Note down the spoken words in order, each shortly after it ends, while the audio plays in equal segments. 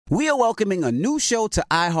We are welcoming a new show to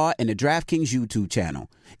iHeart and the DraftKings YouTube channel.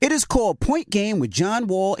 It is called Point Game with John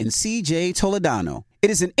Wall and CJ Toledano. It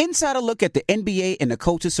is an insider look at the NBA and the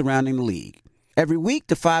coaches surrounding the league. Every week,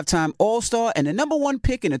 the 5-time All-Star and the number one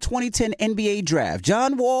pick in the 2010 NBA Draft,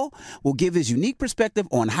 John Wall, will give his unique perspective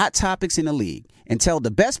on hot topics in the league and tell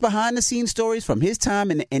the best behind-the-scenes stories from his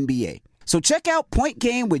time in the NBA. So check out Point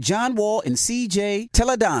Game with John Wall and CJ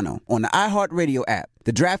Toledano on the iHeartRadio app,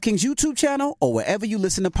 the DraftKings YouTube channel, or wherever you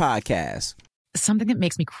listen to podcasts. Something that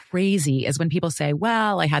makes me crazy is when people say,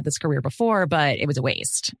 well, I had this career before, but it was a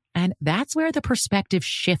waste. And that's where the perspective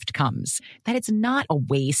shift comes, that it's not a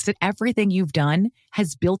waste, that everything you've done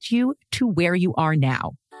has built you to where you are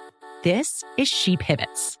now. This is She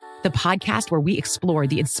Pivots, the podcast where we explore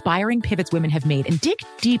the inspiring pivots women have made and dig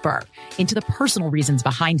deeper into the personal reasons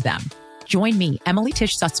behind them. Join me, Emily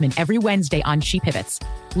Tish Sussman, every Wednesday on She Pivots.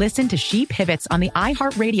 Listen to She Pivots on the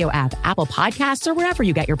iHeartRadio app, Apple Podcasts, or wherever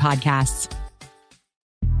you get your podcasts.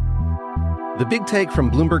 The Big Take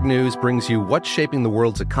from Bloomberg News brings you what's shaping the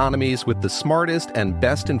world's economies with the smartest and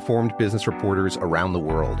best-informed business reporters around the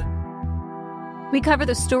world. We cover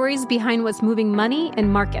the stories behind what's moving money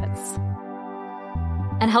and markets,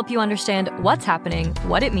 and help you understand what's happening,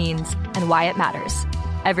 what it means, and why it matters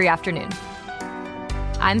every afternoon.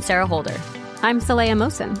 I'm Sarah Holder. I'm Saleha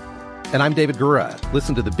Mohsin. And I'm David Gura.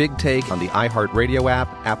 Listen to The Big Take on the iHeartRadio app,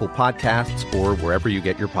 Apple Podcasts, or wherever you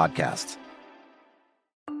get your podcasts.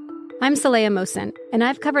 I'm Saleha Mohsin, and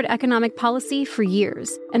I've covered economic policy for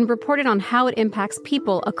years and reported on how it impacts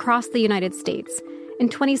people across the United States. In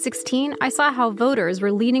 2016, I saw how voters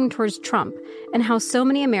were leaning towards Trump and how so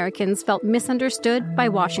many Americans felt misunderstood by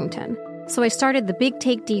Washington. So I started The Big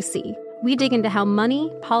Take DC. We dig into how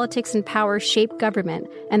money, politics, and power shape government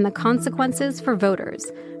and the consequences for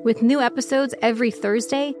voters. With new episodes every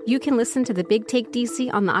Thursday, you can listen to The Big Take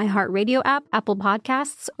DC on the iHeartRadio app, Apple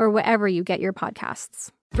Podcasts, or wherever you get your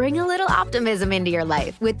podcasts. Bring a little optimism into your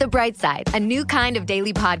life with The Bright Side, a new kind of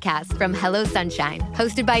daily podcast from Hello Sunshine,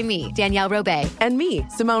 hosted by me, Danielle Robay. And me,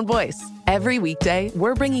 Simone Boyce. Every weekday,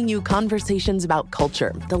 we're bringing you conversations about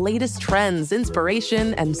culture, the latest trends,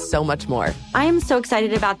 inspiration, and so much more. I am so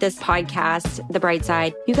excited about this podcast, The Bright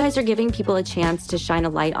Side. You guys are giving people a chance to shine a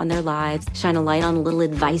light on their lives, shine a light on a little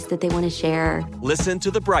advice that they want to share. Listen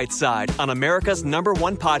to The Bright Side on America's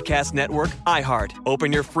 #1 podcast network, iHeart.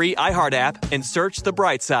 Open your free iHeart app and search The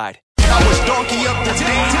Bright Side. I was donkey up the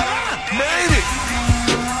day. Made it.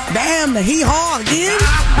 Damn, the hee-haw again.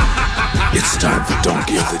 It's time for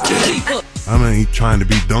Donkey of the Day. I ain't trying to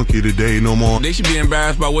be Donkey of the Day no more. They should be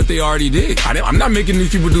embarrassed by what they already did. I'm not making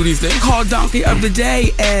these people do these things. Called Donkey of the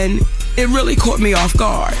Day, and it really caught me off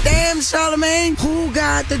guard. Damn, Charlamagne, who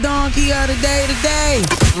got the Donkey of the Day today?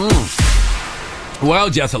 Well,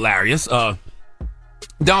 just hilarious.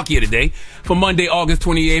 Donkey of the Day for Monday, August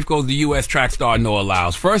 28th goes to U.S. track star Noah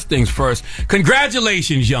Lyles. First things first,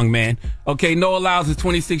 congratulations, young man. Okay, Noah Lyles is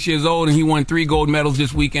 26 years old, and he won 3 gold medals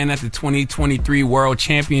this weekend at the 2023 World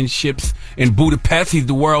Championships in Budapest. He's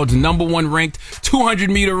the world's #1 ranked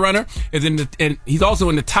 200-meter runner, and he's also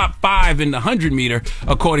in the top 5 in the 100-meter,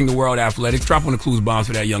 according to World Athletics. Drop on the clues bombs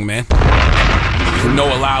for that young man.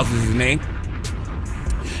 Noah Lyles is his name.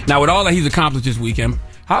 Now, with all that he's accomplished this weekend,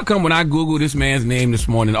 how come when I Google this man's name this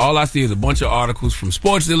morning, all I see is a bunch of articles from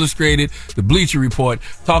Sports Illustrated, the Bleacher Report,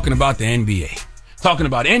 talking about the NBA. Talking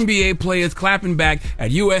about NBA players clapping back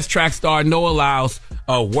at U.S. track star Noah Lyles'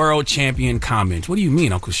 world champion comments. What do you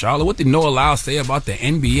mean, Uncle Charlotte? What did Noah Lyles say about the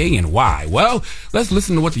NBA and why? Well, let's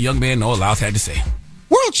listen to what the young man Noah Lyles had to say.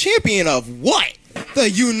 World champion of what? The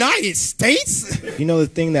United States? You know, the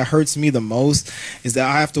thing that hurts me the most is that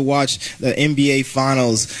I have to watch the NBA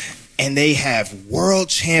Finals and they have world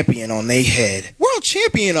champion on their head. World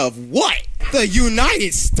champion of what? The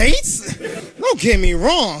United States? Don't get me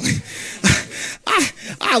wrong.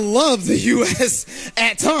 I love the U.S.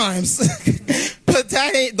 at times, but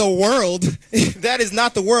that ain't the world. That is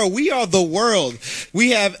not the world. We are the world.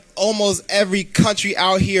 We have almost every country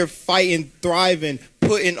out here fighting, thriving,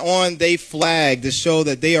 putting on their flag to show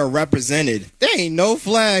that they are represented. There ain't no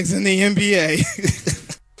flags in the NBA.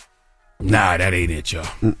 Nah, that ain't it, y'all.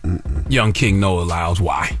 Young King Noah Lyles,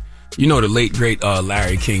 why? You know, the late, great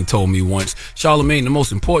Larry King told me once, Charlamagne, the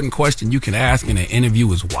most important question you can ask in an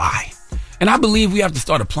interview is why. And I believe we have to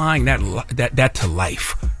start applying that to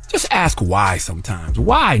life. Just ask why sometimes.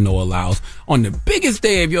 Why, Noah Lyles, on the biggest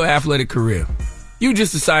day of your athletic career, you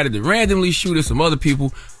just decided to randomly shoot at some other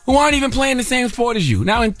people who aren't even playing the same sport as you.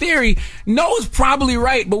 Now, in theory, Noah's probably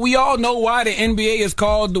right, but we all know why the NBA is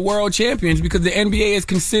called the World Champions, because the NBA is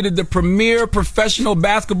considered the premier professional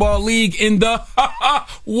basketball league in the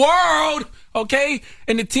world. okay?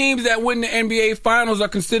 And the teams that win the NBA Finals are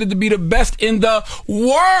considered to be the best in the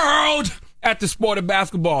world at the sport of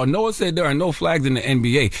basketball. Noah said there are no flags in the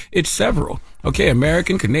NBA. It's several. Okay,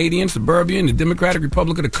 American, Canadian, Serbian, the Democratic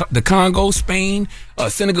Republic of the Congo, Spain,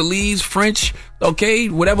 Senegalese, French, okay,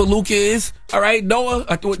 whatever Luke is. All right, Noah,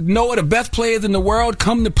 the best players in the world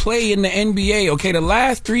come to play in the NBA. Okay, the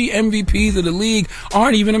last 3 MVPs of the league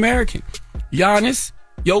aren't even American. Giannis,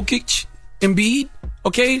 Jokic, Embiid,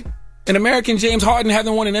 okay? An American James Harden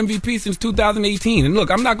hasn't won an MVP since 2018. And look,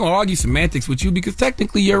 I'm not going to argue semantics with you because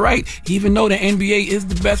technically you're right. Even though the NBA is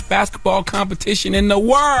the best basketball competition in the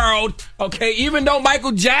world, okay? Even though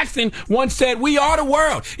Michael Jackson once said, we are the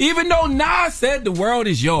world. Even though Nas said the world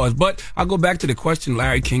is yours. But I'll go back to the question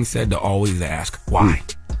Larry King said to always ask. Why?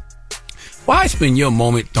 Why spend your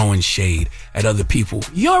moment throwing shade at other people?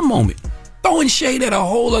 Your moment. Throwing shade at a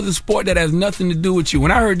whole other sport that has nothing to do with you. When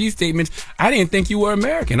I heard these statements, I didn't think you were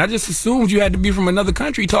American. I just assumed you had to be from another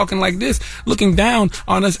country talking like this, looking down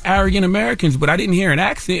on us arrogant Americans. But I didn't hear an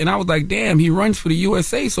accent, and I was like, damn, he runs for the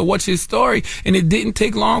USA, so what's his story? And it didn't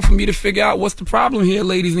take long for me to figure out what's the problem here,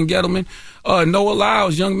 ladies and gentlemen. Noah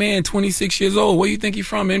Lyles, young man, 26 years old. Where you think you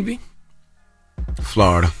from, Envy?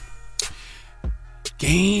 Florida.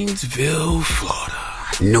 Gainesville, Florida.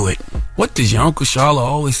 Knew it. What does your Uncle Charlotte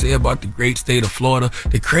always say about the great state of Florida?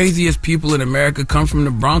 The craziest people in America come from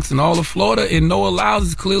the Bronx and all of Florida, and Noah Lyles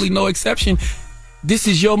is clearly no exception. This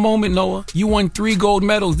is your moment, Noah. You won 3 gold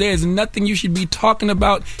medals. There's nothing you should be talking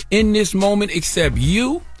about in this moment except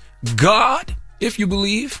you, God, if you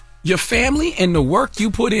believe, your family, and the work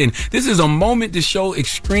you put in. This is a moment to show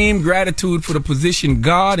extreme gratitude for the position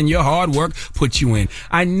God and your hard work put you in.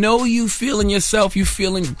 I know you feeling yourself, you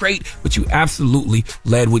feeling great, but you absolutely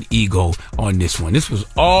led with ego on this one. This was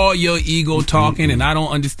all your ego talking, and I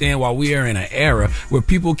don't understand why we are in an era where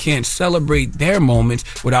people can't celebrate their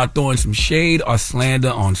moments without throwing some shade or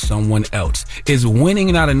slander on someone else. Is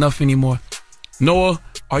winning not enough anymore? Noah,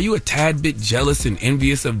 are you a tad bit jealous and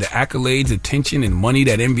envious of the accolades, attention, and money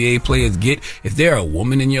that NBA players get? Is there a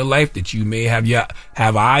woman in your life that you may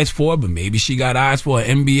have eyes for, but maybe she got eyes for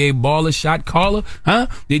an NBA baller shot caller? Huh?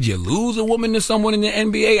 Did you lose a woman to someone in the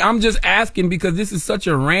NBA? I'm just asking because this is such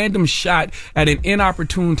a random shot at an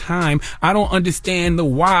inopportune time. I don't understand the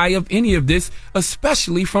why of any of this,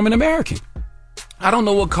 especially from an American. I don't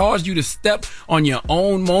know what caused you to step on your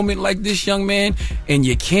own moment like this, young man, and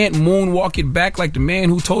you can't moonwalk it back like the man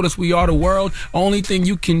who told us we are the world. Only thing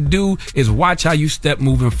you can do is watch how you step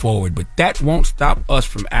moving forward. But that won't stop us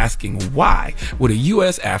from asking why would a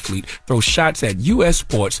U.S. athlete throw shots at U.S.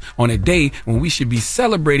 sports on a day when we should be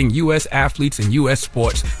celebrating U.S. athletes and U.S.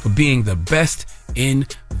 sports for being the best in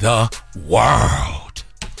the world.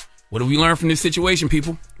 What do we learn from this situation,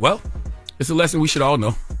 people? Well, it's a lesson we should all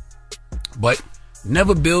know. But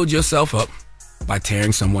never build yourself up by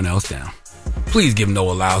tearing someone else down. Please give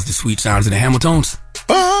Noah Lyles the sweet sounds of the Hamiltons.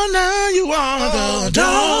 Oh, now you are the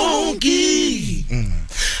donkey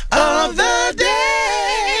of the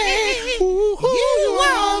day. You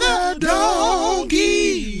are the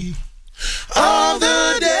donkey of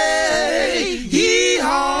the day.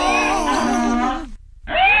 Yee-haw.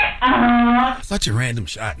 Such a random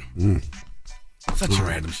shot. Such a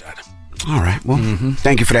random shot. All right. Well,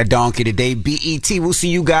 thank you for that donkey today. BET. We'll see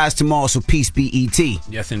you guys tomorrow. So peace, BET.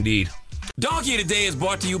 Yes, indeed. Donkey Today is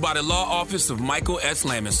brought to you by the law office of Michael S.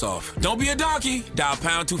 Lamonsoff. Don't be a donkey. Dial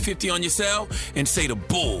pound 250 on your cell and say the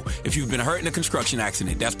bull if you've been hurt in a construction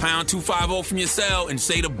accident. That's pound 250 from your cell and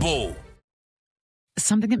say the bull.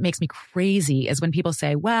 Something that makes me crazy is when people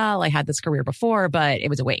say, well, I had this career before, but it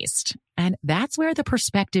was a waste. And that's where the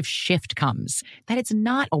perspective shift comes, that it's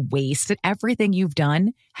not a waste, that everything you've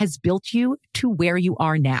done has built you to where you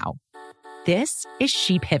are now. This is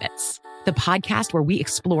She Pivots, the podcast where we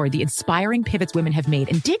explore the inspiring pivots women have made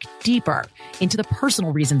and dig deeper into the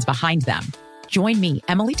personal reasons behind them. Join me,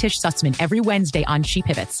 Emily Tish Sussman, every Wednesday on She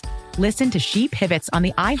Pivots. Listen to She Pivots on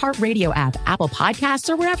the iHeartRadio app, Apple Podcasts,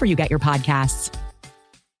 or wherever you get your podcasts.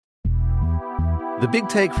 The Big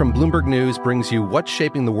Take from Bloomberg News brings you what's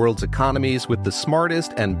shaping the world's economies with the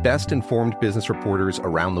smartest and best-informed business reporters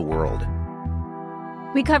around the world.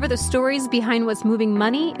 We cover the stories behind what's moving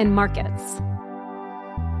money and markets,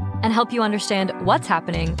 and help you understand what's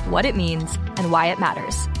happening, what it means, and why it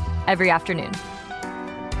matters every afternoon.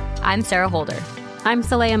 I'm Sarah Holder. I'm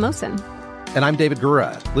Saleha Mohsin. And I'm David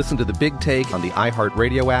Gura. Listen to The Big Take on the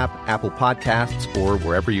iHeartRadio app, Apple Podcasts, or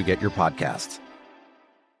wherever you get your podcasts.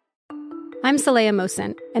 I'm Saleha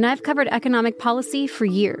Mohsin, and I've covered economic policy for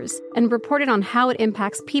years and reported on how it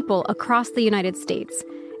impacts people across the United States.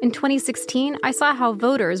 In 2016, I saw how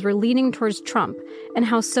voters were leaning towards Trump and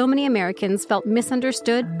how so many Americans felt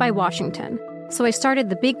misunderstood by Washington. So I started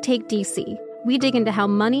The Big Take DC. We dig into how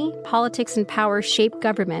money, politics, and power shape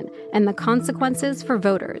government and the consequences for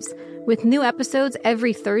voters. With new episodes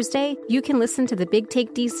every Thursday, you can listen to The Big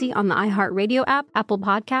Take DC on the iHeartRadio app, Apple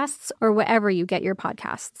Podcasts, or wherever you get your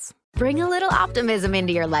podcasts. Bring a little optimism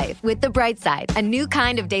into your life with The Bright Side, a new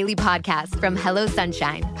kind of daily podcast from Hello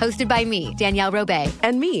Sunshine, hosted by me, Danielle Robay.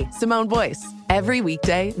 And me, Simone Boyce. Every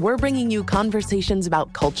weekday, we're bringing you conversations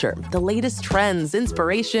about culture, the latest trends,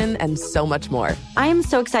 inspiration, and so much more. I am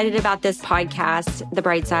so excited about this podcast, The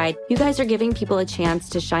Bright Side. You guys are giving people a chance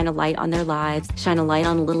to shine a light on their lives, shine a light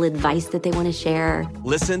on a little advice that they want to share.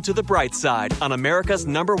 Listen to The Bright Side on America's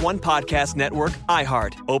 #1 podcast network,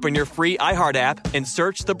 iHeart. Open your free iHeart app and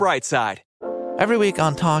search The Bright Side. Every week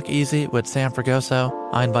on Talk Easy with Sam Fragoso,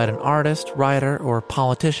 I invite an artist, writer, or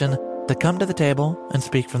politician to come to the table and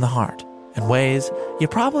speak from the heart in ways you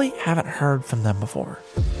probably haven't heard from them before.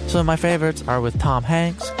 Some of my favorites are with Tom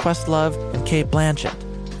Hanks, Questlove, and Cate Blanchett.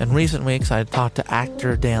 In recent weeks, I talked to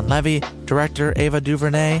actor Dan Levy, director Ava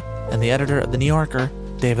DuVernay, and the editor of The New Yorker,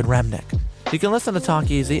 David Remnick. You can listen to Talk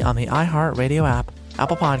Easy on the iHeartRadio app,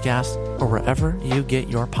 Apple Podcasts, or wherever you get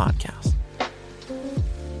your podcasts.